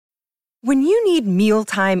When you need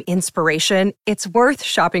mealtime inspiration, it's worth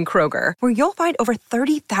shopping Kroger, where you'll find over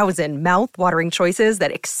 30,000 mouth-watering choices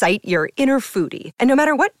that excite your inner foodie. And no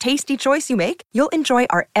matter what tasty choice you make, you'll enjoy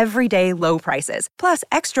our everyday low prices, plus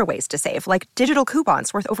extra ways to save, like digital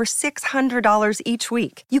coupons worth over $600 each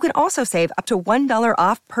week. You can also save up to $1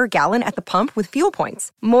 off per gallon at the pump with fuel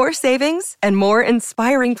points. More savings and more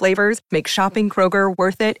inspiring flavors make shopping Kroger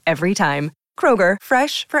worth it every time. Kroger,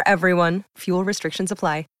 fresh for everyone. Fuel restrictions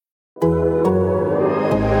apply.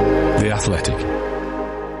 The Athletic.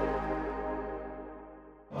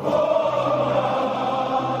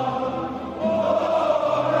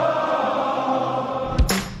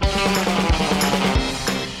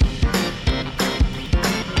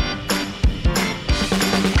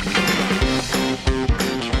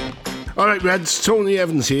 All right, Reds, Tony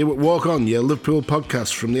Evans here with Walk On, your Liverpool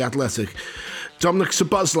podcast from The Athletic. Dominic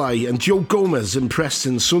Szoboszlai and Joe Gomez impressed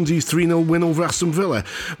in Sunday's 3-0 win over Aston Villa.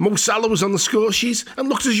 Mo Salah was on the score sheet and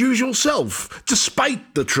looked his usual self,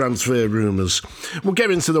 despite the transfer rumours. We'll get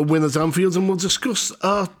into the win at Anfield and we'll discuss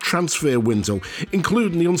our transfer window,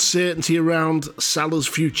 including the uncertainty around Salah's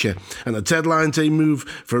future and a deadline day move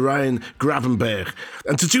for Ryan Gravenberch.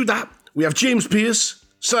 And to do that, we have James Pearce,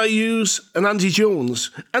 Cy Hughes and Andy Jones.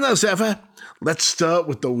 And as ever, let's start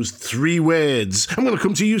with those three words. I'm going to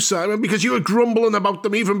come to you, Simon, because you were grumbling about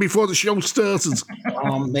them even before the show started.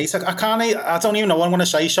 Mate, I don't even know what I'm going to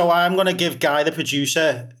say, so I'm going to give Guy, the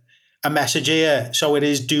producer, a message here. So it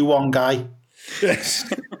is do one, Guy. Yes.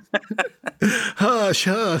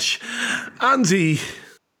 Hush. Andy.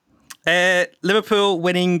 Liverpool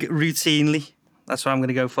winning routinely. That's what I'm going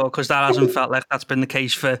to go for, because that hasn't felt like that's been the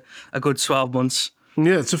case for a good 12 months.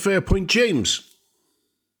 Yeah, it's a fair point. James.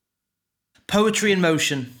 Poetry in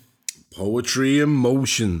motion. Poetry in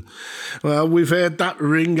motion. Well, we've heard that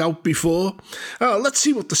ring out before. Let's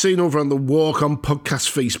see what they're saying over on the Walk On Podcast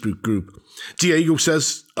Facebook group. Diego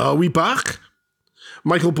says, are we back?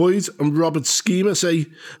 Michael Boyd and Robert Schema say,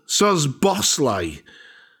 Szoboszlai.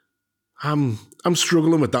 I'm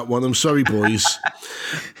struggling with that one. I'm sorry, boys.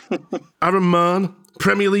 Aaron Mann,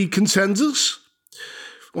 Premier League contenders?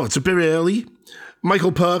 Well, it's a bit early.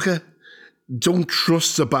 Michael Parker, don't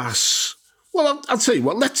trust the bass. Well, I'll tell you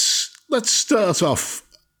what, let's start off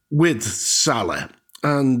with Salah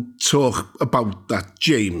and talk about that,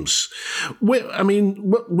 James.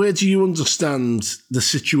 Where do you understand the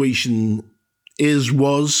situation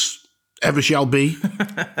was, ever shall be?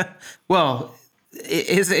 Well,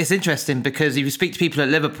 it's interesting because if you speak to people at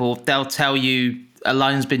Liverpool, they'll tell you a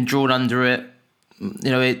line's been drawn under it.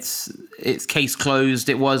 You know, it's case closed.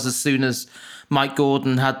 It was as soon as Mike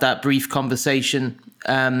Gordon had that brief conversation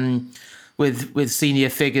with senior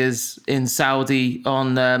figures in Saudi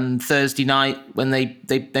on Thursday night when they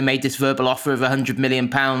made this verbal offer of £100 million,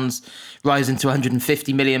 rising to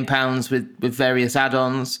 £150 million with various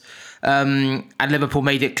add-ons. And Liverpool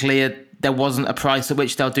made it clear there wasn't a price at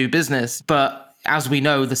which they'll do business. But as we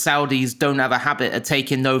know, the Saudis don't have a habit of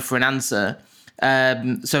taking no for an answer.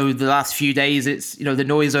 So the last few days, it's, you know, the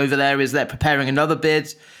noise over there is they're preparing another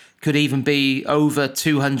bid. Could even be over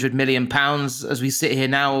 £200 million. As we sit here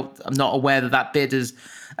now, I'm not aware that bid has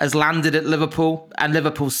landed at Liverpool. And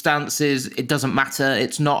Liverpool's stance is it doesn't matter.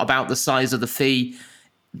 It's not about the size of the fee.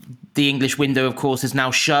 The English window, of course, is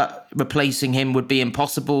now shut. Replacing him would be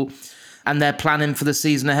impossible. And they're planning for the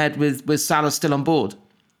season ahead with Salah still on board.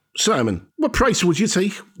 Simon, what price would you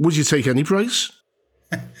take? Would you take any price?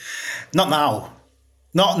 Not now.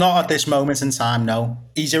 Not at this moment in time, no.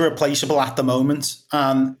 He's irreplaceable at the moment.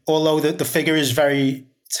 And although the figure is very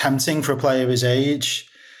tempting for a player of his age,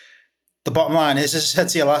 the bottom line is, as I said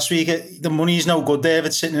to you last week, the money's no good there if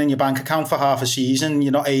it's sitting in your bank account for half a season.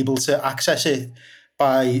 You're not able to access it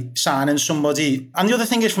by signing somebody. And the other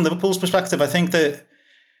thing is, from Liverpool's perspective, I think that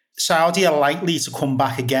Saudi are likely to come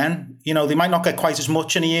back again. You know, they might not get quite as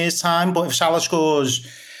much in a year's time, but if Salah scores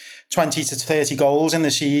 20 to 30 goals in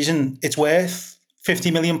the season, it's worth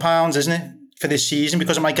 £50 million, isn't it, for this season,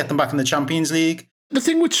 because it might get them back in the Champions League. The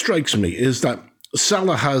thing which strikes me is that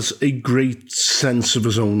Salah has a great sense of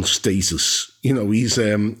his own status. You know,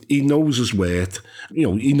 he knows his worth. You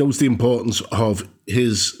know, he knows the importance of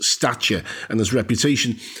his stature and his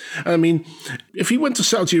reputation. I mean, if he went to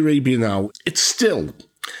Saudi Arabia now, it's still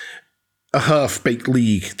a half-baked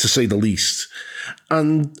league, to say the least.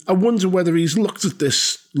 And I wonder whether he's looked at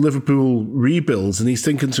this Liverpool rebuild and he's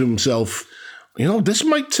thinking to himself, you know, this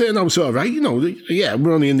might turn out all right. You know, yeah,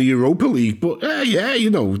 we're only in the Europa League, but yeah, you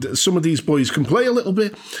know, some of these boys can play a little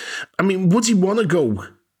bit. I mean, would he want to go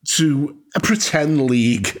to a pretend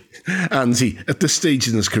league, Andy, at this stage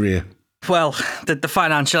in his career? Well, the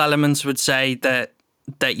financial elements would say that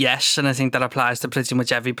that yes, and I think that applies to pretty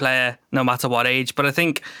much every player, no matter what age. But I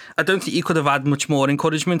don't think you could have had much more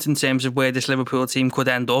encouragement in terms of where this Liverpool team could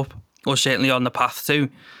end up, or certainly on the path to,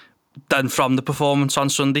 than from the performance on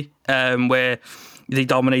Sunday, where they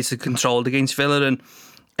dominated, controlled against Villa. And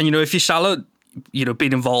if you're Salah,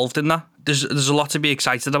 being involved in that, there's a lot to be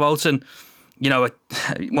excited about. And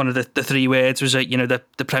one of the three words was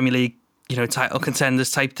the Premier League title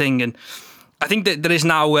contenders type thing. And I think that there is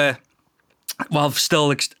now, while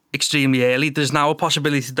still extremely early, there's now a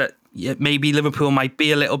possibility that maybe Liverpool might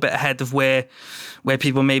be a little bit ahead of where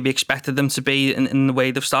people maybe expected them to be in the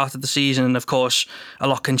way they've started the season. And of course, a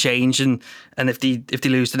lot can change. And if they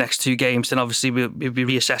lose the next two games, then obviously we'll be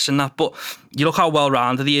reassessing that. But you look how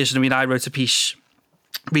well-rounded he is. I mean, I wrote a piece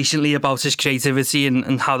recently about his creativity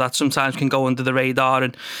and how that sometimes can go under the radar.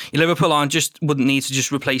 And Liverpool wouldn't need to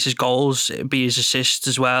just replace his goals, it'd be his assists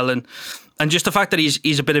as well. And just the fact that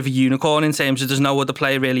he's a bit of a unicorn in terms of there's no other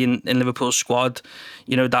player really in Liverpool's squad,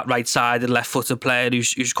 that right-sided, left-footed player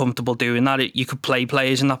who's comfortable doing that. You could play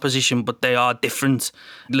players in that position, but they are different.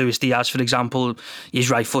 Luis Diaz, for example, is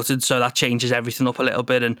right-footed, so that changes everything up a little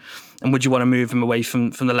bit. And would you want to move him away from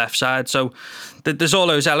the left side? So there's all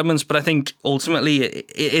those elements, but I think ultimately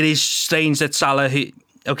it is strange that Salah,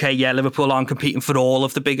 Liverpool aren't competing for all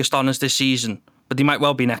of the biggest honours this season, but they might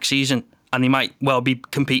well be next season. And they might well be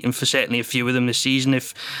competing for certainly a few of them this season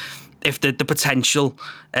if the potential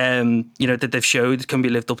that they've showed can be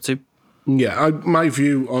lived up to. Yeah, my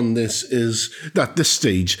view on this is that at this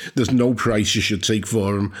stage, there's no price you should take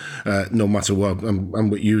for him, no matter what. I'm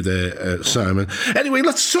with you there, Simon. Anyway,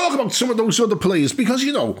 let's talk about some of those other players, because,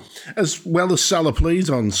 as well as Salah played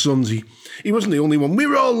on Sunday, he wasn't the only one. We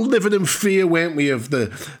were all living in fear, weren't we, of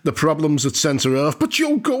the problems at centre-half. But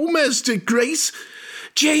Joe Gomez did great.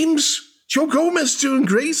 James, Joe Gomez doing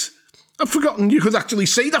great. I've forgotten you could actually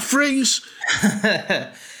say that phrase.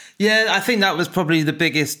 Yeah, I think that was probably the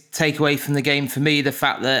biggest takeaway from the game for me, the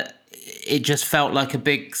fact that it just felt like a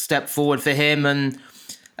big step forward for him and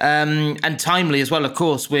timely as well, of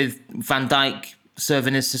course, with Van Dijk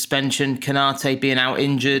serving his suspension, Konate being out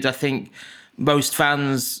injured. I think most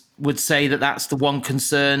fans would say that that's the one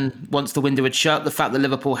concern once the window had shut, the fact that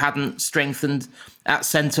Liverpool hadn't strengthened at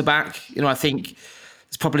centre-back. I think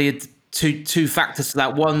there's probably two factors to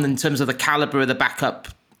that. One, in terms of the calibre of the backup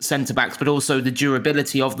centre-backs, but also the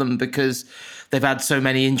durability of them, because they've had so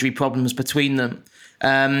many injury problems between them.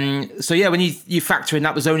 So yeah, when you factor in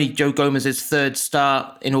that was only Joe Gomez's third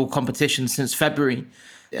start in all competitions since February.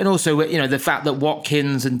 And also, the fact that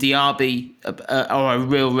Watkins and Diaby are a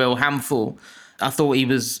real handful. I thought he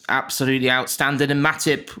was absolutely outstanding, and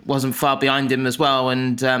Matip wasn't far behind him as well.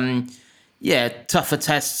 And tougher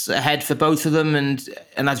tests ahead for both of them. And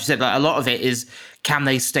as you said, a lot of it is, can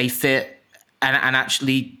they stay fit and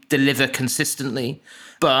actually deliver consistently?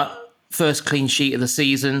 But first clean sheet of the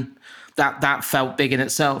season, that felt big in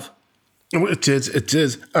itself. It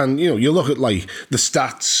did. And, you look at, the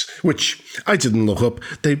stats, which I didn't look up.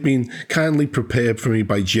 They've been kindly prepared for me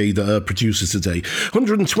by Jay, the producer today.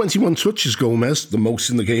 121 touches, Gomez, the most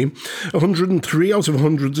in the game. 103 out of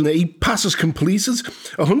 108 passes completed.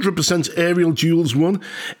 100% aerial duels won.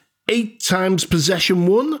 8 times possession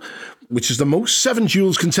won, which is the most. 7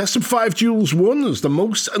 duels contested. 5 duels won is the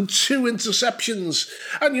most. And 2 interceptions.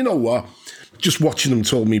 And you know what? Just watching him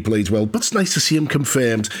told me he played well, but it's nice to see him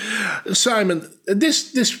confirmed. Simon,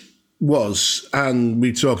 this was, and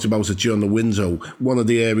we talked about it during the window, one of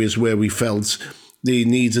the areas where we felt they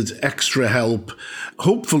needed extra help.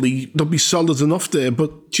 Hopefully, they'll be solid enough there,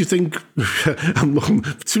 but do you think, I'm looking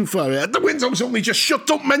too far ahead, the window's only just shut,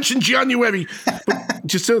 don't mention January, but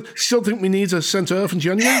do you still think we need a centre-half in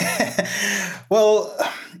January? Well,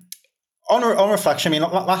 on reflection,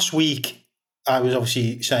 last week, I was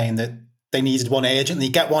obviously saying that they needed one urgently,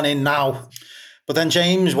 get one in now. But then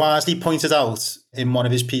James wisely pointed out in one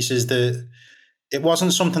of his pieces that it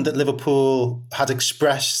wasn't something that Liverpool had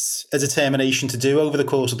expressed a determination to do over the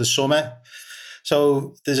course of the summer.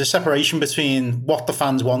 So there's a separation between what the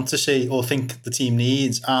fans want to see or think the team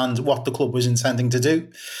needs and what the club was intending to do.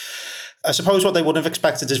 I suppose what they wouldn't have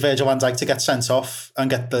expected is Virgil van Dijk to get sent off and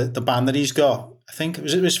get the ban that he's got. I think it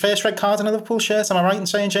was his first red card in a Liverpool shirt. Am I right in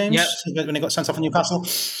saying, James? Yep. When he got sent off in Newcastle.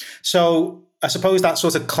 So I suppose that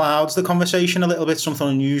sort of clouds the conversation a little bit. Something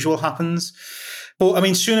unusual happens. But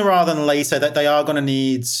sooner rather than later, that they are going to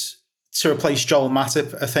need to replace Joel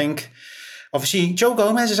Matip, I think. Obviously, Joe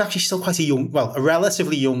Gomez is actually still quite a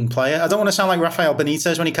relatively young player. I don't want to sound like Rafael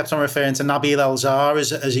Benitez when he kept on referring to Nabil El-Zar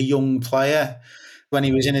as a young player when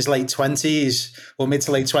he was in his late 20s or mid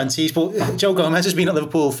to late 20s. But Joe Gomez has been at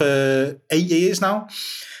Liverpool for 8 years now.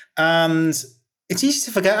 And It's easy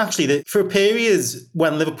to forget, actually, that for a period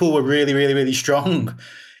when Liverpool were really, really, really strong,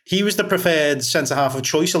 he was the preferred centre-half of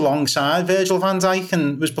choice alongside Virgil van Dijk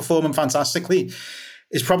and was performing fantastically.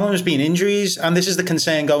 His problem has been injuries, and this is the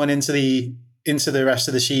concern going into the rest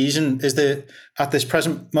of the season, is that at this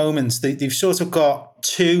present moment, they've sort of got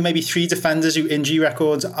 2, maybe 3 defenders whose injury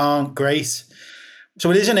records aren't great.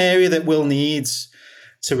 So it is an area that we'll need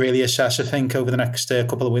to really assess, I think, over the next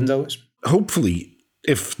couple of windows. Hopefully,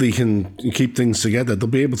 if they can keep things together, they'll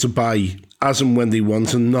be able to buy as and when they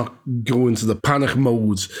want and not go into the panic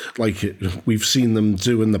mode like we've seen them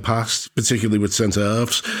do in the past, particularly with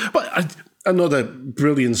centre-halves. But another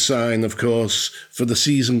brilliant sign, of course, for the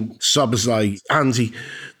season, Szoboszlai, Andy,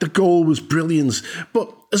 the goal was brilliant.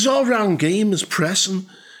 But his all-round game, his pressing,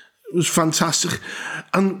 it was fantastic.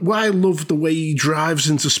 And why I love the way he drives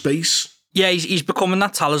into space. Yeah, he's becoming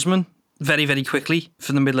that talisman very, very quickly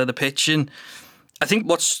from the middle of the pitch. And I think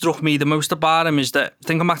what struck me the most about him is that,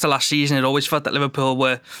 thinking back to last season, it always felt that Liverpool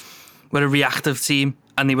were a reactive team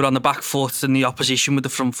and they were on the back foot and the opposition with the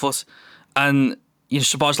front foot. And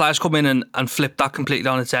Szoboszlai's come in and flipped that completely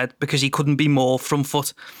on its head, because he couldn't be more front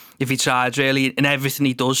foot if he tried, really, in everything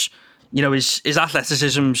he does. His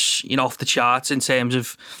athleticism's off the charts in terms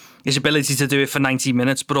of his ability to do it for 90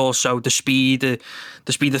 minutes, but also the speed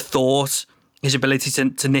of thought, his ability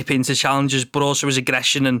to nip into challenges, but also his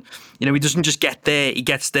aggression. And, he doesn't just get there, he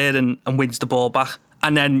gets there and wins the ball back.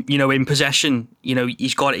 And then, in possession,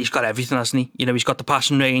 he's got everything, hasn't he? He's got the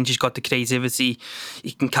passing range, he's got the creativity,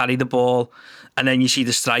 he can carry the ball. And then you see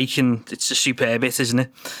the strike, and it's a superb hit, isn't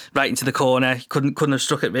it? Right into the corner. Couldn't have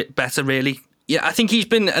struck it better, really. Yeah, I think he's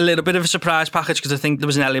been a little bit of a surprise package, because I think there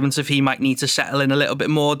was an element of he might need to settle in a little bit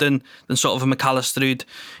more than sort of a McAllister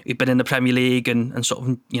who'd been in the Premier League and sort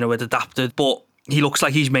of, had adapted. But he looks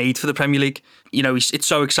like he's made for the Premier League. It's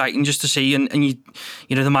so exciting just to see. And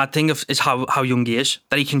the mad thing is how young he is,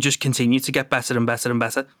 that he can just continue to get better and better and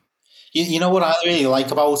better. You know what I really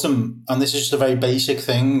like about him, and this is just a very basic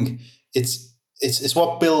thing, it's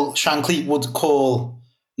what Bill Shankly would call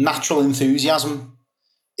natural enthusiasm.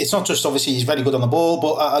 It's not just, obviously, he's very good on the ball,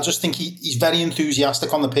 but I just think he's very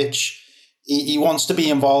enthusiastic on the pitch. He wants to be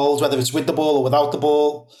involved, whether it's with the ball or without the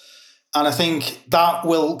ball. And I think that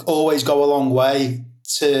will always go a long way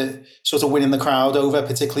to sort of winning the crowd over,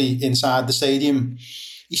 particularly inside the stadium.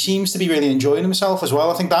 He seems to be really enjoying himself as well.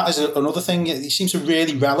 I think that is another thing. He seems to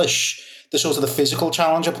really relish the sort of the physical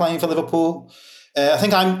challenge of playing for Liverpool. I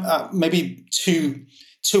think I'm maybe too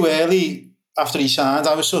early after he signed.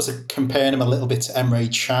 I was sort of comparing him a little bit to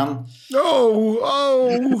Emre Can.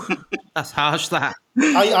 Oh. That's harsh, that.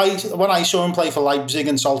 When I saw him play for Leipzig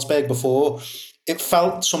and Salzburg before, it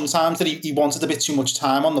felt sometimes that he wanted a bit too much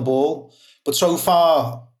time on the ball. But so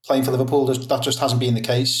far, playing for Liverpool, that just hasn't been the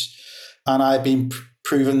case. And I've been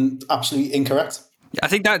proven absolutely incorrect. I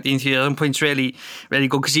think that the enthusiasm point's really, really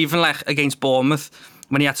good, because even like against Bournemouth,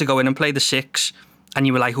 when he had to go in and play the 6, and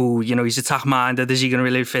you were like, he's attack-minded, is he going to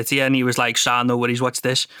really fit here? And he was like, no worries, watch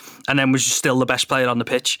this. And then was still the best player on the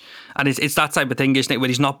pitch. And it's that type of thing, isn't it, where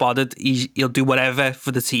he's not bothered. He'll do whatever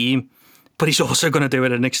for the team, but he's also going to do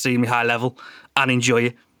it at an extremely high level and enjoy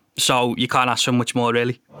it. So you can't ask for much more,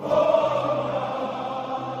 really.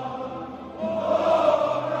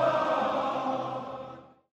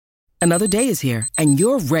 Another day is here, and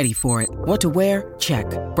you're ready for it. What to wear? Check.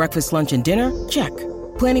 Breakfast, lunch, and dinner? Check.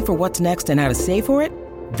 Planning for what's next and how to save for it?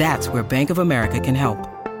 That's where Bank of America can help.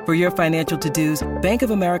 For your financial to-dos, Bank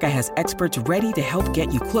of America has experts ready to help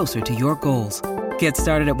get you closer to your goals. Get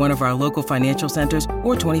started at one of our local financial centers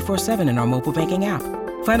or 24/7 in our mobile banking app.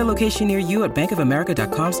 Find a location near you at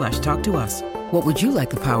bankofamerica.com/talktous. What would you like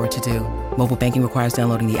the power to do? Mobile banking requires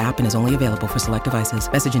downloading the app and is only available for select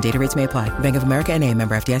devices. Message and data rates may apply. Bank of America NA,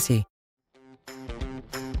 member FDIC.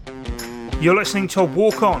 You're listening to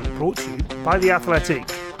Walk On, brought to you by The Athletic.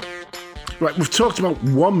 Right, we've talked about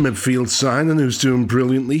one midfield signing who's doing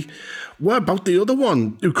brilliantly. What about the other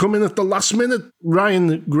one who come in at the last minute?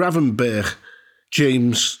 Ryan Gravenberch.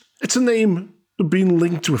 James, it's a name they've been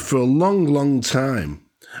linked with for a long, long time.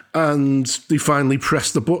 And they finally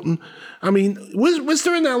pressed the button. I mean, was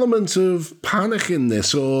there an element of panic in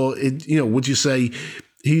this? Or, would you say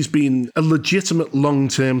he's been a legitimate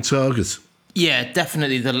long-term target? Yeah,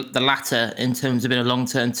 definitely the latter in terms of being a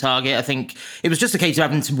long-term target. I think it was just a case of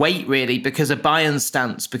having to wait, really, because of Bayern's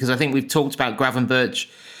stance, because I think we've talked about Gravenberch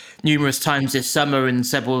numerous times this summer and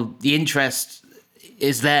said, well, the interest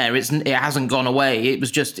is there. It hasn't gone away. It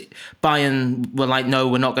was just Bayern were like, no,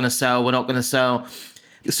 we're not going to sell.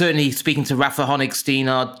 Certainly speaking to Rafa Honigstein,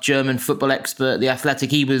 our German football expert, The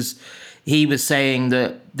Athletic, he was saying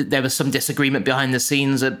that there was some disagreement behind the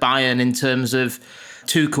scenes at Bayern in terms of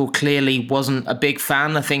Tuchel clearly wasn't a big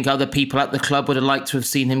fan. I think other people at the club would have liked to have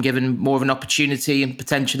seen him given more of an opportunity and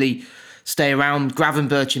potentially stay around.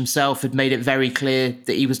 Gravenberch himself had made it very clear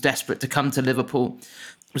that he was desperate to come to Liverpool.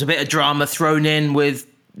 There was a bit of drama thrown in with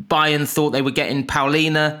Bayern thought they were getting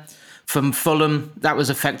Paulina from Fulham. That was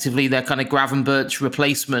effectively their kind of Gravenberch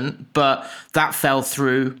replacement, but that fell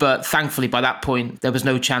through. But thankfully, by that point, there was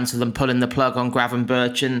no chance of them pulling the plug on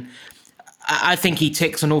Gravenberch. And I think he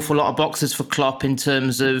ticks an awful lot of boxes for Klopp in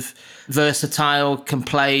terms of versatile, can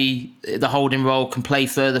play the holding role, can play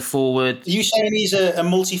further forward. Are you saying he's a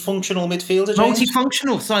multifunctional midfielder, James?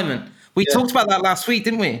 Multifunctional, Simon. We talked about that last week,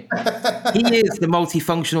 didn't we? He is the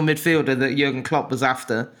multifunctional midfielder that Jurgen Klopp was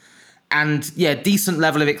after. And yeah, decent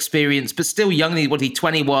level of experience, but still young. He's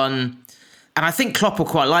 21? And I think Klopp will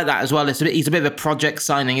quite like that as well. He's a bit of a project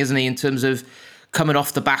signing, isn't he, in terms of coming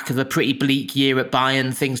off the back of a pretty bleak year at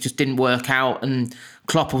Bayern. Things just didn't work out, and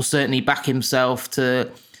Klopp will certainly back himself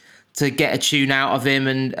to get a tune out of him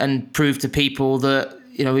and prove to people that,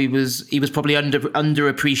 you know, he was probably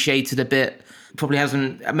underappreciated a bit. Probably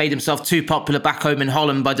hasn't made himself too popular back home in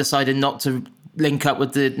Holland by deciding not to link up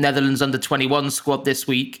with the Netherlands under-21 squad this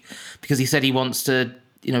week, because he said he wants to,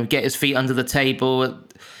 you know, get his feet under the table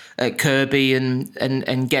at Kirby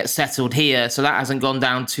and get settled here. So that hasn't gone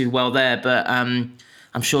down too well there, but I'm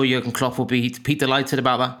sure Jurgen Klopp will be delighted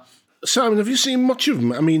about that. Simon, have you seen much of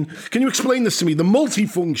them? I mean, can you explain this to me? The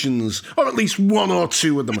multifunctions, or at least one or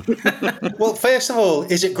two of them. Well, first of all,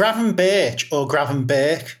 is it Gravenberch or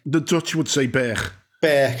Gravenberch? The Dutch would say Berg.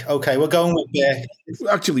 Berg. Okay, we're going with Berg.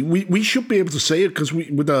 Actually, we should be able to say it because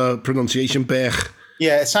with our pronunciation, Berg.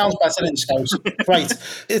 Yeah, it sounds better in Scouse. Right.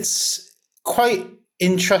 It's quite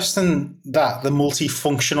interesting that the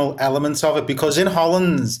multifunctional element of it, because in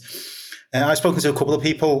Holland, I've spoken to a couple of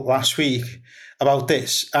people last week about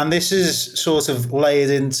this, and this is sort of layered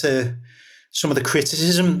into some of the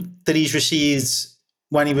criticism that he's received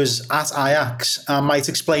when he was at Ajax, and might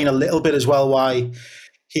explain a little bit as well why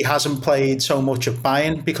he hasn't played so much at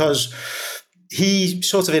Bayern, because he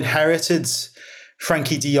sort of inherited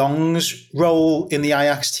Frankie de Jong's role in the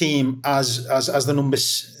Ajax team as the number,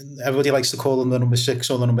 everybody likes to call him the number 6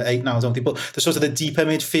 or the number 8 now, don't they? But the sort of the deeper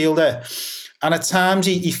midfielder. And at times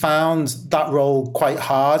he found that role quite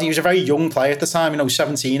hard. He was a very young player at the time,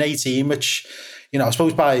 17, 18, which, I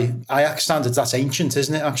suppose by Ajax standards, that's ancient,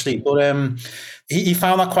 isn't it, actually? But he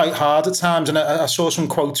found that quite hard at times. And I saw some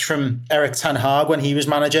quotes from Erik ten Hag when he was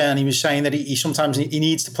manager, and he was saying that he sometimes he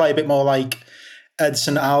needs to play a bit more like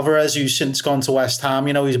Edson Alvarez, who's since gone to West Ham.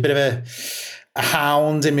 He's a bit of a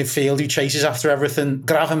hound in midfield who chases after everything.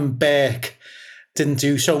 Gravenberch didn't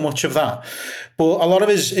do so much of that. But a lot of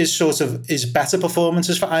his better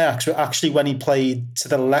performances for Ajax were actually when he played to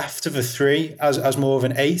the left of a 3 as more of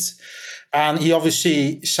an 8. And he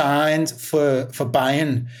obviously signed for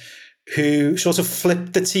Bayern, who sort of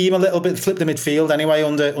flipped the team a little bit, flipped the midfield anyway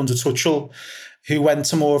under Tuchel, who went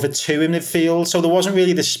to more of a 2 in midfield. So there wasn't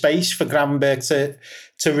really the space for Gravenberch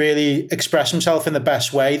to really express himself in the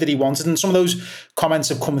best way that he wanted. And some of those comments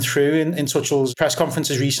have come through in Tuchel's press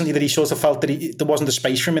conferences recently, that he sort of felt that there wasn't the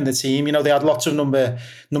space for him in the team. They had lots of number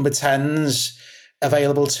 10s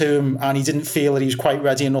available to him, and he didn't feel that he was quite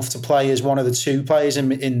ready enough to play as one of the 2 players in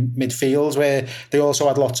midfield, where they also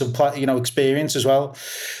had lots of experience as well.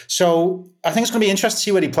 So I think it's going to be interesting to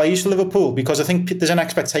see where he plays for Liverpool, because I think there's an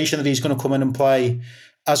expectation that he's going to come in and play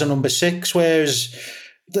as a number 6, whereas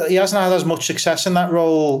he hasn't had as much success in that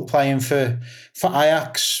role playing for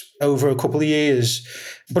Ajax over a couple of years.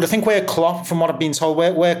 But I think where Klopp, from what I've been told,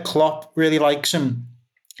 where Klopp really likes him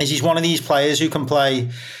is he's one of these players who can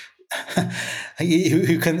play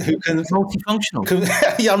who can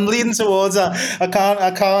multifunctional. Yeah, I'm leaning towards that.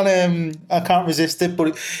 I can't resist it.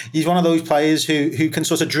 But he's one of those players who can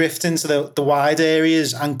sort of drift into the wide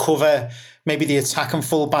areas and cover maybe the attacking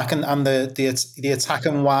fullback and the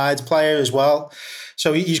attacking wide player as well.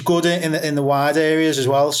 So he's good in the wide areas as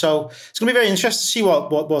well. So it's going to be very interesting to see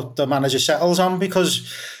what the manager settles on, because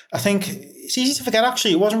I think it's easy to forget,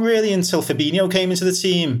 actually, it wasn't really until Fabinho came into the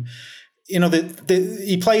team.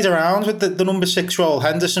 He played around with the number 6 role.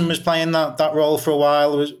 Henderson was playing that role for a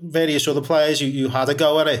while. There was various other players who had a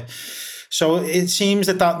go at it. So it seems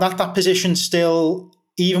that position still,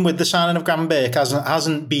 even with the signing of Gravenberch,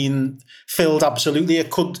 hasn't been filled absolutely. It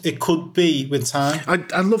could be with time.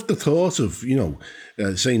 I love the thought of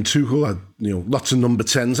saying Tuchel had lots of number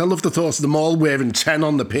 10s. I love the thought of them all wearing 10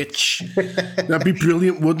 on the pitch. That'd be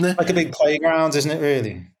brilliant, wouldn't it? Like a big playground, isn't it?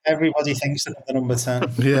 Really, everybody thinks that they're number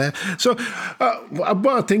 10. Yeah. So,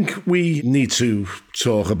 I think we need to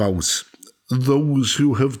talk about those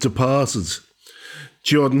who have departed.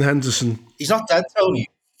 Jordan Henderson. He's not dead, Tony.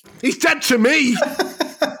 He's dead to me.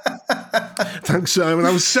 Thanks, Simon.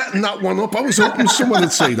 I was setting that one up. I was hoping someone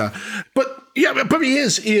would say that. But yeah, but he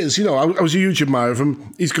is. You know, I was a huge admirer of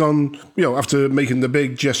him. He's gone, you know, after making the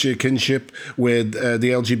big gesture of kinship with the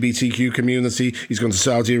LGBTQ community, he's gone to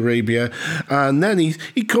Saudi Arabia. And then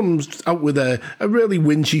he comes out with a really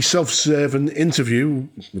whingy, self-serving interview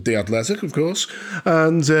with The Athletic, of course.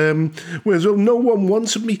 And whereas no one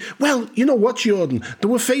wanted me. Well, you know what, Jordan?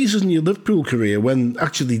 There were phases in your Liverpool career when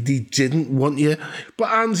actually they didn't want you.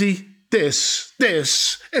 But Andy, this,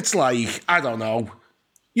 it's like, I don't know.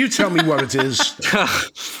 You tell me what it is.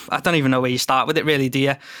 I don't even know where you start with it, really, do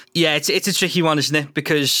you? Yeah, it's a tricky one, isn't it?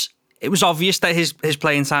 Because it was obvious that his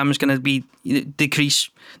playing time was going to be decrease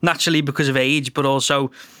naturally because of age, but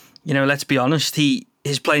also, you know, let's be honest,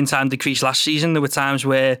 his playing time decreased last season. There were times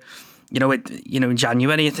where, in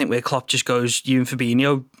January, I think where Klopp just goes, you and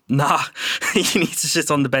Fabinho, nah, you need to sit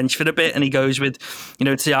on the bench for a bit, and he goes with,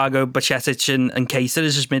 Thiago, Bajcetic and Keita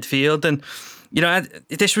as his midfield, and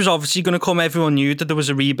this was obviously going to come. Everyone knew that there was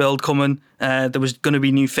a rebuild coming. There was going to be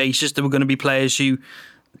new faces. There were going to be players who,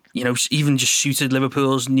 even just suited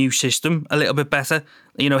Liverpool's new system a little bit better.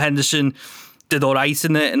 Henderson did all right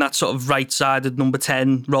in that sort of right-sided number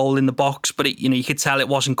 10 role in the box, but you could tell it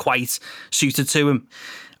wasn't quite suited to him.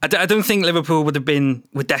 I don't think Liverpool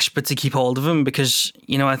were desperate to keep hold of him because,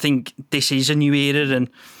 I think this is a new era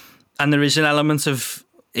and there is an element of,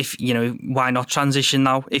 why not transition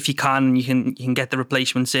now? If you can get the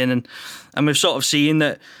replacements in, and we've sort of seen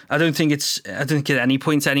that. I don't think at any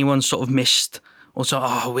point anyone's sort of missed or sort of,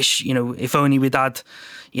 I wish, if only we'd had,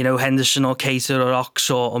 Henderson or Keita or Ox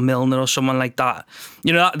or Milner or someone like that.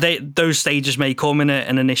 Those stages may come in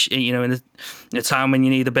a time when you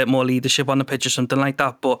need a bit more leadership on the pitch or something like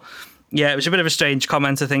that. But yeah, it was a bit of a strange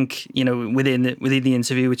comment, I think, within the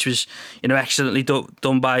interview, which was, excellently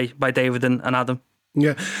done by David and Adam.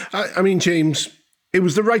 Yeah, I mean, James, it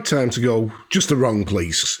was the right time to go, just the wrong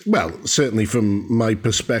place. Well, certainly from my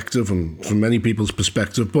perspective and from many people's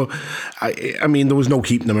perspective, but I mean, there was no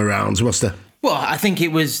keeping them around, was there? Well, I think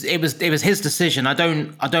it was his decision. I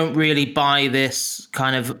don't really buy this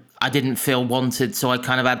kind of I didn't feel wanted, so I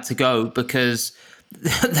kind of had to go, because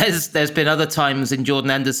there's been other times in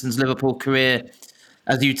Jordan Henderson's Liverpool career,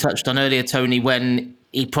 as you touched on earlier, Tony, when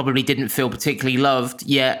he probably didn't feel particularly loved,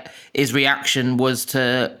 yet his reaction was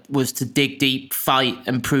to dig deep, fight,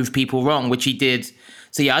 and prove people wrong, which he did.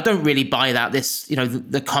 So yeah, I don't really buy that. This,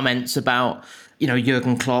 the comments about,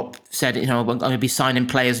 Jurgen Klopp said, I'm going to be signing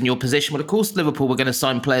players in your position. Well, of course, Liverpool were going to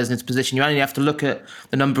sign players in his position. You only have to look at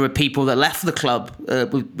the number of people that left the club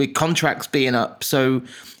with contracts being up. So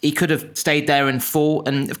he could have stayed there and fought.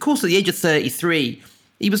 And of course, at the age of 33,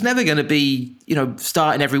 he was never going to be,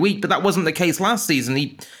 starting every week, but that wasn't the case last season.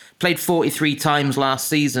 He played 43 times last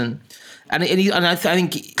season. And I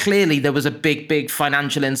think clearly there was a big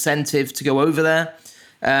financial incentive to go over there,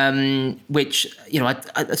 which,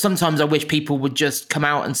 sometimes I wish people would just come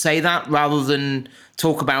out and say that rather than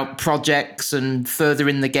talk about projects and further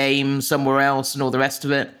in the game somewhere else and all the rest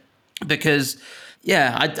of it. Because,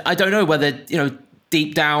 yeah, I don't know whether,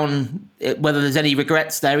 deep down, whether there's any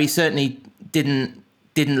regrets there. He certainly didn't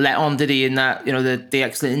let on, did he, in that, the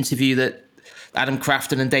excellent interview that Adam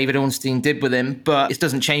Crafton and David Ornstein did with him. But it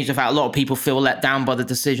doesn't change the fact a lot of people feel let down by the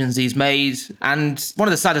decisions he's made. And one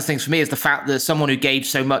of the saddest things for me is the fact that someone who gave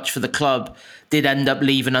so much for the club did end up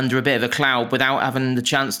leaving under a bit of a cloud without having the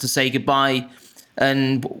chance to say goodbye.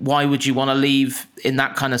 And why would you want to leave in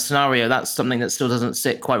that kind of scenario? That's something that still doesn't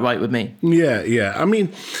sit quite right with me. Yeah. I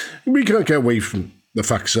mean, we can't get away from the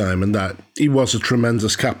fact, Simon, that he was a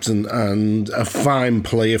tremendous captain and a fine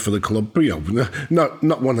player for the club.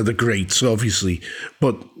 Not one of the greats, obviously,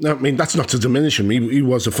 but I mean, that's not to diminish him. He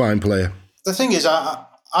was a fine player. The thing is,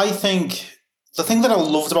 I think the thing that I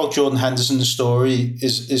loved about Jordan Henderson's story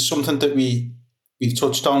is something that we've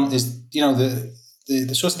touched on, is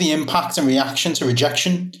the sort of the impact and reaction to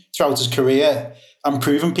rejection throughout his career and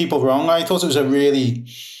proving people wrong. I thought it was a really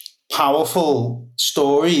powerful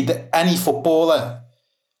story that any footballer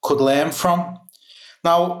could learn from.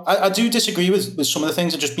 Now, I do disagree with some of the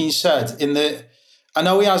things that just been said, in that I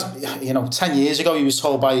know he has, 10 years ago, he was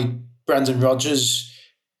told by Brendan Rodgers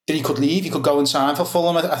that he could leave, he could go and sign for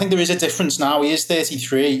Fulham. I think there is a difference now. He is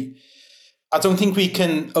 33. I don't think we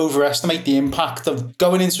can overestimate the impact of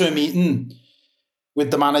going into a meeting with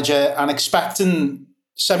the manager and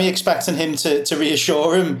semi-expecting him to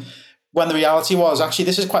reassure him, when the reality was, actually,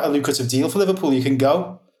 this is quite a lucrative deal for Liverpool, you can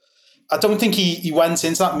go. I don't think he went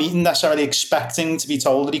into that meeting necessarily expecting to be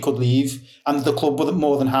told that he could leave, and the club were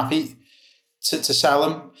more than happy to sell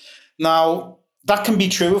him. Now, that can be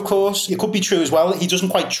true, of course. It could be true as well that he doesn't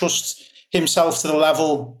quite trust himself to the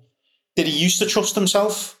level that he used to trust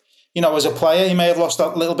himself. as a player, he may have lost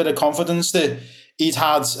that little bit of confidence that he'd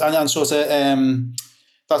had and sort of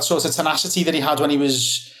that sort of tenacity that he had when he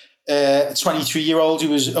was a 23-year-old who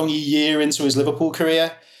was only a year into his Liverpool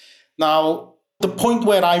career. Now, the point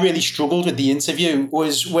where I really struggled with the interview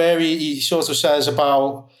was where he sort of says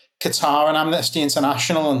about Qatar and Amnesty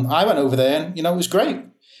International, and I went over there and, it was great.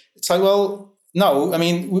 It's like, well, no, I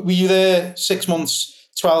mean, were you there 6 months,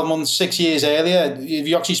 12 months, 6 years earlier? Have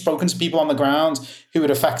you actually spoken to people on the ground who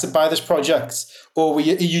were affected by this project? Or are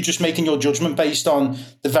you just making your judgment based on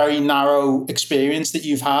the very narrow experience that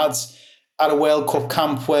you've had at a World Cup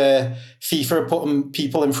camp where FIFA are putting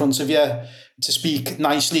people in front of you to speak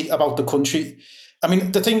nicely about the country? I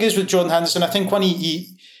mean, the thing is with Jordan Henderson, I think when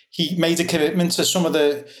he made a commitment to some of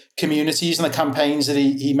the communities and the campaigns that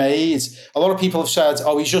he made, a lot of people have said,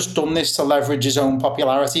 he's just done this to leverage his own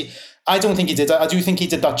popularity. I don't think he did that. I do think he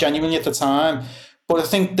did that genuinely at the time. But I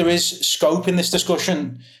think there is scope in this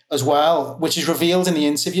discussion as well, which is revealed in the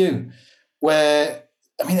interview, where,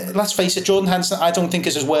 I mean, let's face it, Jordan Henderson, I don't think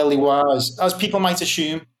is as worldly wise as people might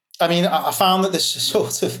assume. I mean, I found that this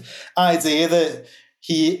sort of idea that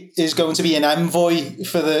he is going to be an envoy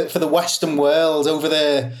for the Western world over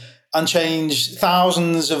there and change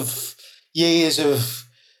thousands of years of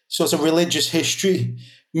sort of religious history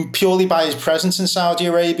purely by his presence in Saudi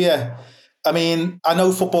Arabia. I mean, I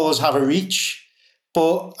know footballers have a reach,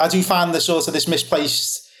 but I do find the sort of this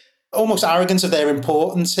misplaced, almost arrogance of their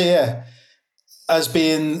importance here as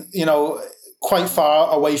being, quite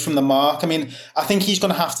far away from the mark. I mean, I think he's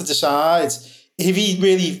going to have to decide if he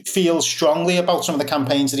really feels strongly about some of the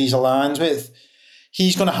campaigns that he's aligned with.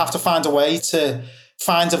 He's going to have to find a way to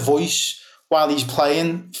find a voice while he's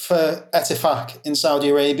playing for Ettifaq in Saudi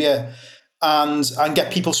Arabia and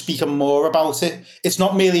get people speaking more about it. It's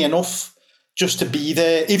not merely enough just to be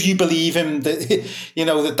there. If you believe him that,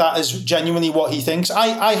 that is genuinely what he thinks.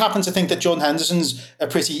 I happen to think that Jordan Henderson's a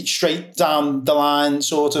pretty straight down the line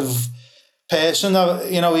sort of person.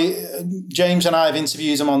 James and I have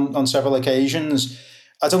interviewed him on several occasions.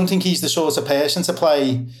 I don't think he's the sort of person to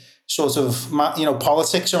play sort of,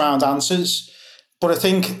 politics around answers. But I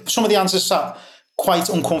think some of the answers sat quite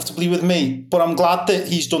uncomfortably with me. But I'm glad that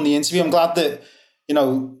he's done the interview. I'm glad that,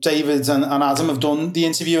 David and Adam have done the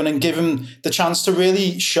interview and given the chance to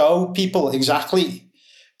really show people exactly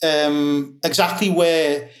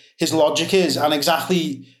where his logic is and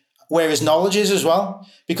exactly where his knowledge is as well.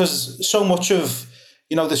 Because so much of,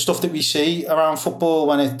 the stuff that we see around football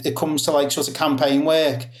when it comes to like sort of campaign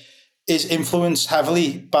work is influenced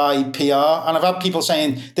heavily by PR. And I've had people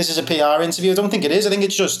saying this is a PR interview. I don't think it is. I think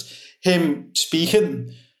it's just him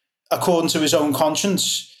speaking according to his own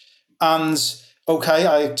conscience. And okay,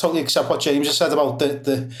 I totally accept what James has said about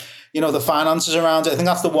the finances around it. I think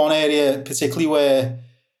that's the one area particularly where,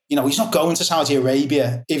 he's not going to Saudi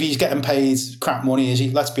Arabia if he's getting paid crap money, is he?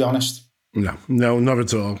 Let's be honest. No, not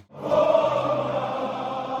at all.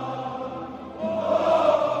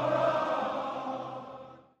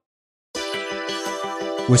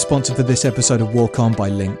 We're sponsored for this episode of Walk On by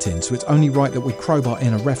LinkedIn, so it's only right that we crowbar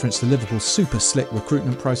in a reference to Liverpool's super slick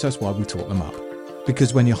recruitment process while we talk them up.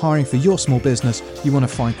 Because when you're hiring for your small business, you want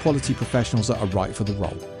to find quality professionals that are right for the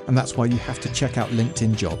role. And that's why you have to check out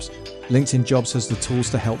LinkedIn Jobs. LinkedIn Jobs has the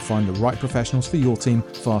tools to help find the right professionals for your team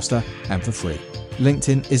faster and for free.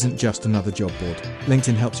 LinkedIn isn't just another job board.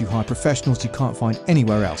 LinkedIn helps you hire professionals you can't find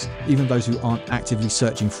anywhere else, even those who aren't actively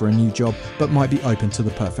searching for a new job but might be open to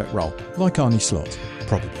the perfect role, like Arnie Slot,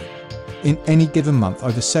 probably. In any given month,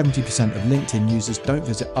 over 70% of LinkedIn users don't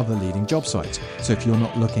visit other leading job sites. So if you're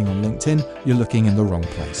not looking on LinkedIn, you're looking in the wrong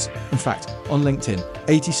place. In fact, on LinkedIn,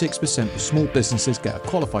 86% of small businesses get a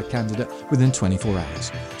qualified candidate within 24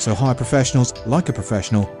 hours. So hire professionals like a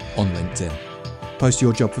professional on LinkedIn. Post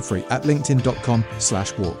your job for free at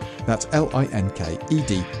linkedin.com/walk. That's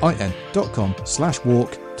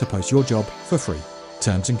linkedin.com/walk to post your job for free.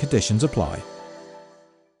 Terms and conditions apply.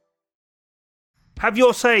 Have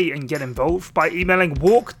your say and get involved by emailing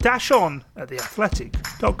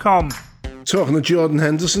walk-on@theathletic.com. Talking to Jordan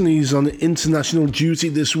Henderson, he's on international duty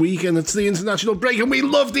this week, and it's the international break, and we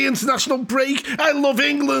love the international break. I love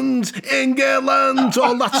England,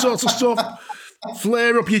 all that sort of stuff.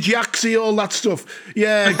 Flare up your jacksie, all that stuff.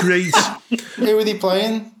 Yeah, great. Who are they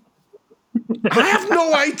playing? I have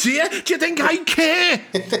no idea. Do you think I care?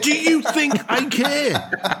 Do you think I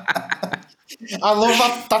care? I love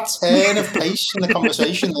that turn of pace in the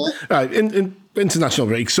conversation there. Right, in international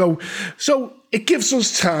break. So it gives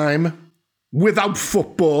us time without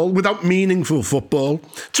football, without meaningful football,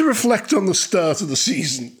 to reflect on the start of the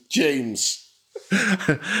season. James.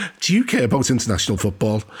 Do you care about international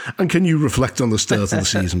football? And can you reflect on the start of the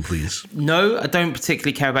season, please? No, I don't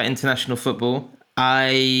particularly care about international football.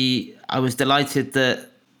 I was delighted that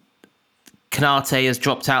Canate has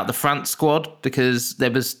dropped out of the France squad because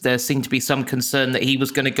there seemed to be some concern that he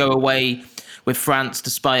was going to go away with France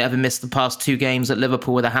despite having missed the past 2 games at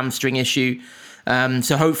Liverpool with a hamstring issue.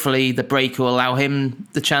 So hopefully the break will allow him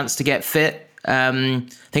the chance to get fit. I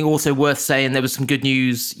think also worth saying there was some good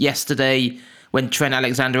news yesterday when Trent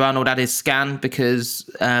Alexander-Arnold had his scan because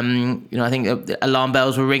I think alarm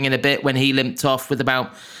bells were ringing a bit when he limped off with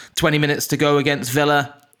about 20 minutes to go against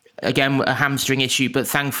Villa. Again, a hamstring issue, but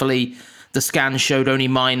thankfully the scan showed only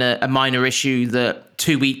a minor issue. That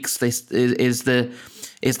 2 weeks is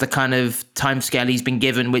the kind of timescale he's been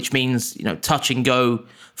given, which means touch and go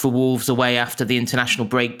for Wolves away after the international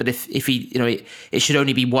break. But if he it should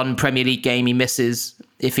only be 1 Premier League game he misses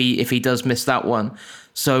if he does miss that one.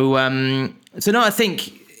 So no, I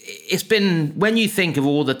think it's been, when you think of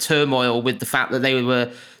all the turmoil with the fact that they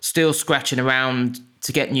were still scratching around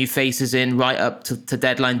to get new faces in right up to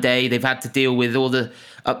deadline day, they've had to deal with all the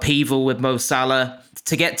upheaval with Mo Salah.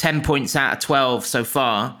 To get 10 points out of 12 so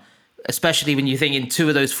far, especially when you think in 2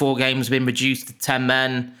 of those 4 games have been reduced to 10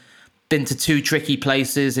 men, been to 2 tricky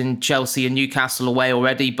places in Chelsea and Newcastle away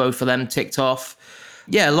already, both of them ticked off.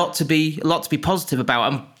 Yeah, a lot to be positive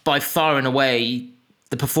about. And by far and away,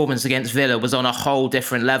 the performance against Villa was on a whole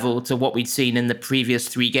different level to what we'd seen in the previous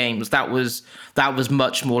 3 games. That was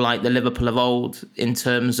much more like the Liverpool of old in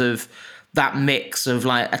terms of that mix of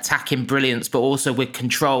like attacking brilliance, but also with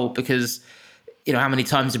control. Because how many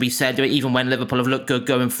times have we said even when Liverpool have looked good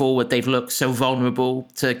going forward, they've looked so vulnerable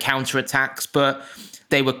to counter attacks, but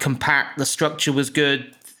they were compact. The structure was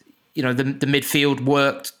good. The midfield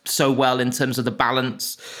worked so well in terms of the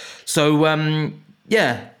balance. So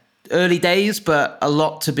early days, but a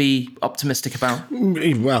lot to be optimistic about.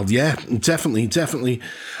 Well, yeah, definitely.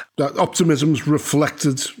 That optimism's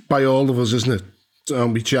reflected by all of us, isn't it?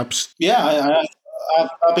 Aren't we, chaps? Yeah,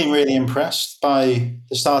 I've been really impressed by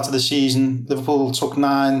the start of the season. Liverpool took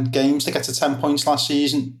 9 games to get to 10 points last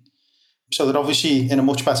season. So they're obviously in a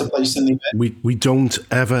much better place than they were. We don't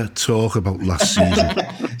ever talk about last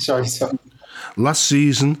season. Sorry. Last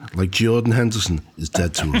season, like Jordan Henderson, is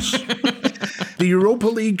dead to us. The Europa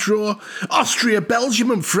League draw, Austria, Belgium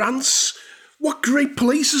and France. What great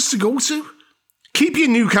places to go to. Keep your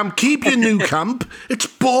new camp. It's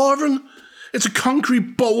boring. It's a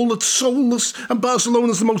concrete bowl that's soulless, and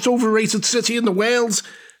Barcelona's the most overrated city in the world.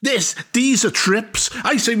 These are trips.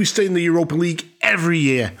 I say we stay in the Europa League every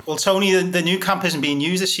year. Well, Tony, the new camp isn't being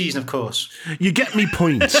used this season, of course. You get me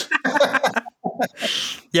point.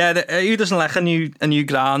 Yeah, who doesn't like a new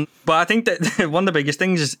ground? But I think that one of the biggest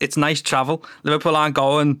things is it's nice travel. Liverpool aren't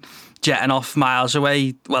going jetting off miles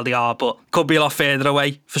away. Well, they are, but could be a lot further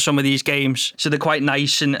away for some of these games. So they're quite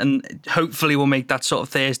nice and hopefully will make that sort of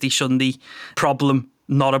Thursday, Sunday problem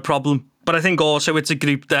not a problem. But I think also it's a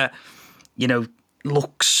group that,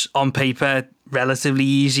 looks on paper relatively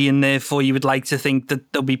easy, and therefore you would like to think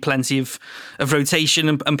that there'll be plenty of rotation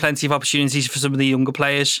and plenty of opportunities for some of the younger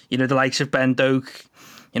players. The likes of Ben Doak,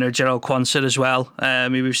 Gerald Quansah as well,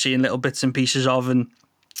 who we've seen little bits and pieces of, and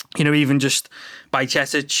even just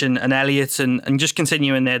Bajcetic and Elliott and just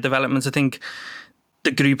continuing their development. I think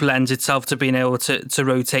the group lends itself to being able to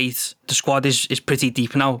rotate. The squad is pretty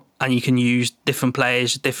deep now, and you can use different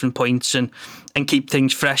players at different points and keep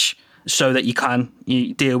things fresh so that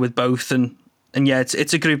you deal with both. And yeah,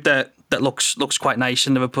 it's a group that looks quite nice,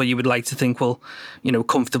 and Liverpool you would like to think will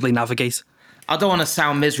comfortably navigate. I don't want to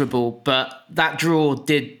sound miserable, but that draw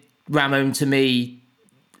did ram home to me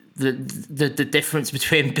the difference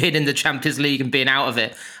between being in the Champions League and being out of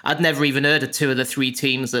it. I'd never even heard of 2 of the 3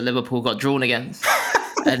 teams that Liverpool got drawn against,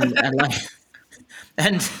 and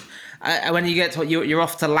when you get to you're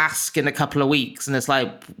off to Lask in a couple of weeks, and it's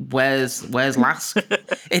like, where's Lask?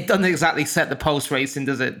 It doesn't exactly set the pulse racing,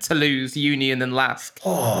 does it? Toulouse, Union, and Lask.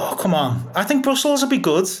 Oh, come on! I think Brussels will be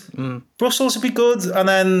good. Brussels will be good, and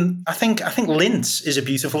then I think Linz is a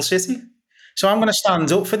beautiful city. So I'm going to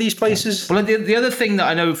stand up for these places. Well, the other thing that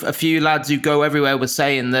I know a few lads who go everywhere were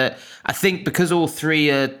saying that I think because all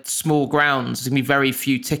 3 are small grounds, there's going to be very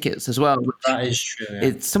few tickets as well. That is true.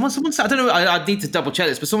 Yeah. Someone said, I don't know, I need to double check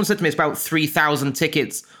this, but someone said to me it's about 3,000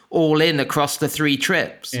 tickets all in across the 3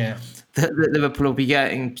 trips. Yeah. That Liverpool will be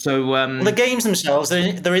getting. So well, the games themselves,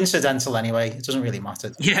 they're incidental anyway. It doesn't really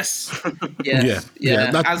matter. Yes. Yeah.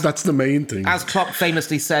 That's the main thing. As Klopp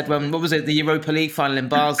famously said when, what was it, the Europa League final in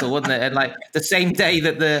Basel, wasn't it? And like the same day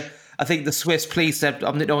that I think the Swiss police said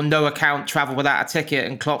on no account travel without a ticket,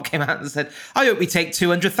 and Klopp came out and said, I hope we take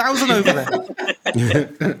 200,000 over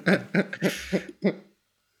there.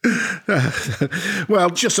 Well,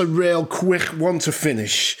 just a real quick one to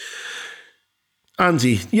finish.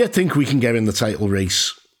 Andy, you think we can get in the title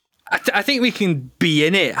race? I think we can be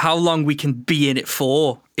in it. How long we can be in it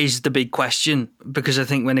for is the big question, because I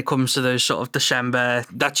think when it comes to those sort of December,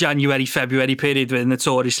 that January, February period where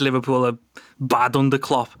notorious Liverpool are bad under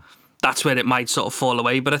Klopp, that's where it might sort of fall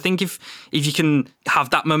away. But I think if you can have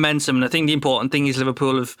that momentum, and I think the important thing is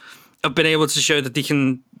Liverpool have been able to show that they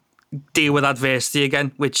can deal with adversity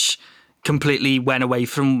again, which completely went away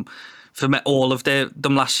from all of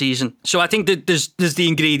them last season. So I think that there's the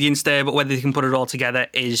ingredients there, but whether they can put it all together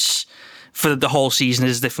is, for the whole season,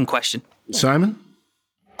 is a different question. Simon?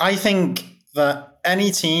 I think that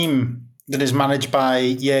any team that is managed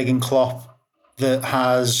by Jurgen Klopp that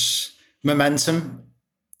has momentum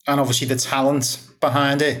and obviously the talent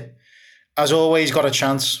behind it has always got a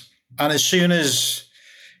chance. And as soon as,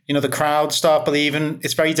 the crowd start believing,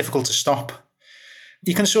 it's very difficult to stop.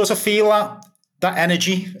 You can sort of feel that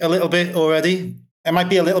energy a little bit already. It might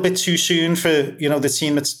be a little bit too soon for, the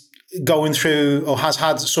team that's going through or has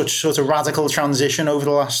had such sort of radical transition over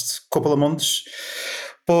the last couple of months.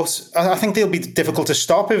 But I think they'll be difficult to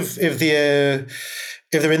stop if they're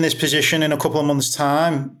in this position in a couple of months'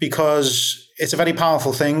 time, because it's a very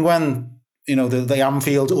powerful thing when, the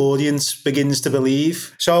Anfield audience begins to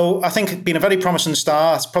believe. So I think it's been a very promising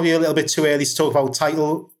start. Probably a little bit too early to talk about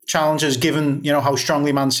title challenges, given, how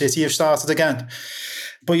strongly Man City have started again.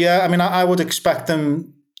 But yeah, I would expect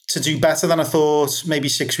them to do better than I thought maybe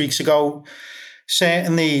 6 weeks ago.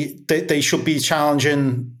 Certainly, they should be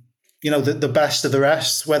challenging, the best of the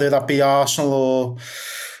rest, whether that be Arsenal or,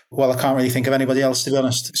 well, I can't really think of anybody else, to be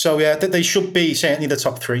honest. So yeah, they should be certainly the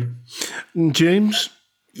top three. James?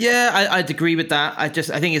 Yeah, I'd agree with that. I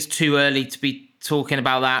think it's too early to be talking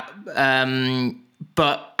about that.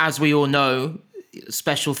 But as we all know,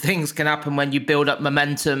 special things can happen when you build up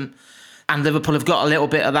momentum, and Liverpool have got a little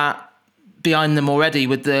bit of that behind them already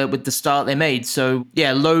with the start they made. So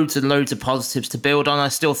yeah, loads and loads of positives to build on. I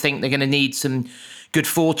still think they're going to need some good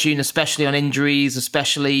fortune, especially on injuries,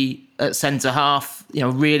 especially at centre half.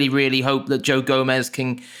 Really, really hope that Joe Gomez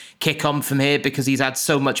can kick on from here, because he's had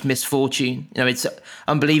so much misfortune. It's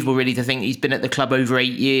unbelievable really to think he's been at the club over 8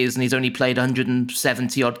 years and he's only played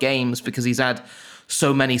 170 odd games, because he's had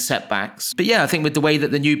so many setbacks. But yeah, I think with the way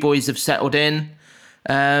that the new boys have settled in,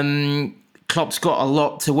 Klopp's got a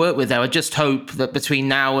lot to work with there. I just hope that between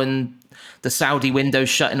now and the Saudi window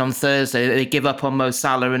shutting on Thursday, they give up on Mo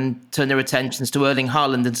Salah and turn their attentions to Erling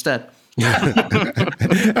Haaland instead.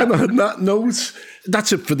 And on that note,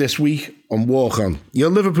 that's it for this week on Walk On, your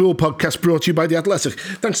Liverpool podcast brought to you by The Athletic.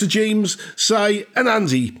 Thanks to James, Si and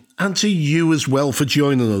Andy, and to you as well for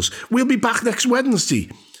joining us. We'll be back next Wednesday.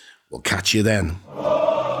 We'll catch you then.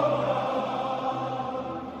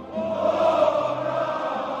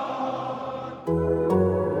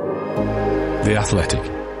 The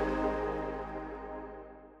Athletic.